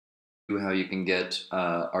How you can get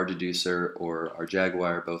R Deducer or R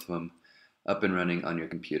Jaguar, both of them, up and running on your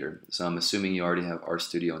computer. So I'm assuming you already have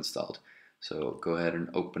RStudio installed. So go ahead and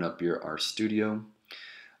open up your RStudio.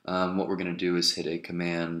 What we're going to do is hit a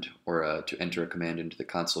command or to enter a command into the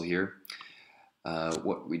console here.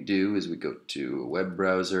 What we do is we go to a web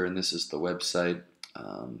browser, and this is the website.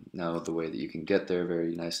 Now the way that you can get there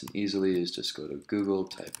very nice and easily is just go to Google,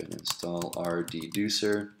 type in install R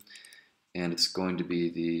Deducer, and it's going to be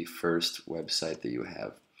the first website that you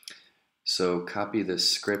have. So copy this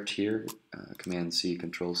script here, Command C,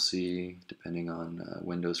 Control C, depending on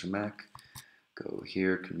Windows or Mac. Go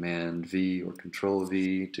here, Command V or Control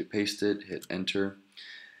V to paste it, hit enter.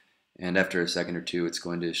 And after a second or two, it's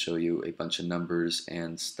going to show you a bunch of numbers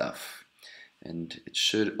and stuff. And it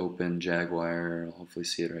should open Jaguar. I'll hopefully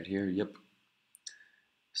see it right here. Yep.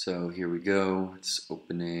 So here we go. It's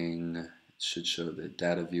opening. It should show the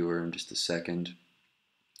data viewer in just a second.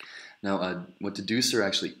 Now, what Deducer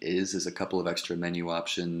actually is a couple of extra menu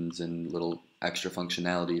options and little extra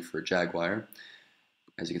functionality for Jaguar.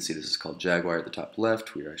 As you can see, this is called Jaguar at the top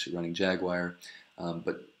left. We are actually running Jaguar.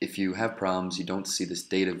 But if you have problems, you don't see this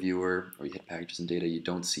data viewer, or you hit packages and data, you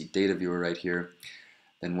don't see data viewer right here,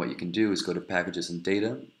 then what you can do is go to packages and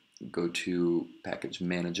data, go to package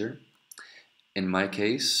manager. In my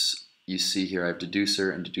case, you see here I have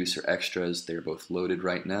Deducer and Deducer extras. They're both loaded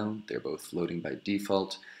right now. They're both loading by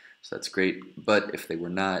default, so that's great. But if they were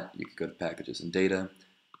not, you could go to packages and data,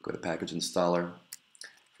 go to package installer.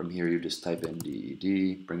 From here you just type in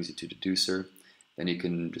DED, brings you to Deducer. Then you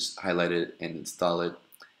can just highlight it and install it.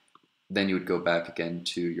 Then you would go back again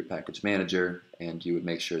to your package manager, and you would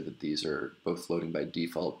make sure that these are both loading by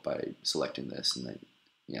default by selecting this. And then,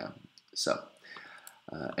 yeah. So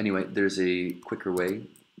anyway, there's a quicker way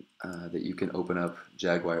that you can open up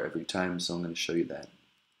Jaguar every time, so I'm going to show you that.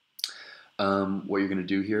 What you're going to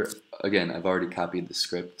do here, again, I've already copied the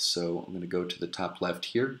script, so I'm going to go to the top left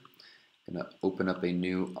here. I'm going to open up a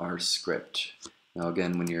new R script. Now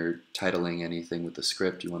again, when you're titling anything with the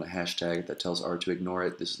script, you want a hashtag that tells R to ignore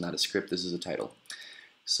it. This is not a script, this is a title.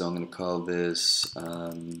 So I'm going to call this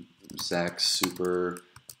Zach's Super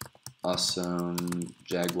Awesome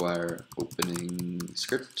Jaguar Opening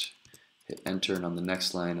Script. Hit enter, and on the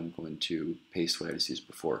next line I'm going to paste what I just used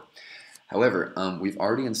before. However, we've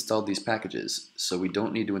already installed these packages, so we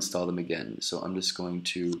don't need to install them again. So I'm just going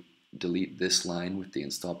to delete this line with the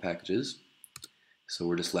install packages. So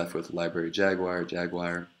we're just left with library Jaguar,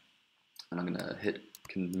 Jaguar, and I'm going to hit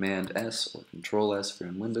Command S or Control S if you're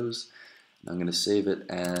on Windows. And I'm going to save it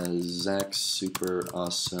as Zach's Super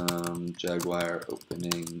Awesome Jaguar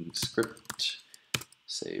Opening Script.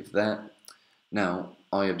 Save that. Now,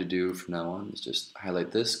 all you have to do from now on is just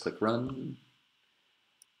highlight this, click Run,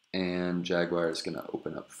 and Jaguar is going to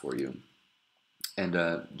open up for you. And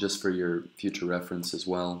just for your future reference as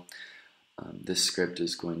well, this script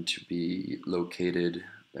is going to be located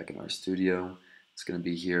back in RStudio. It's going to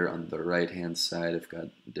be here on the right hand side. I've got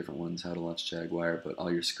different ones, how to launch Jaguar, but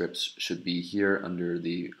all your scripts should be here under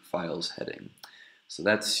the files heading. So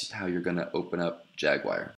that's how you're going to open up Jaguar.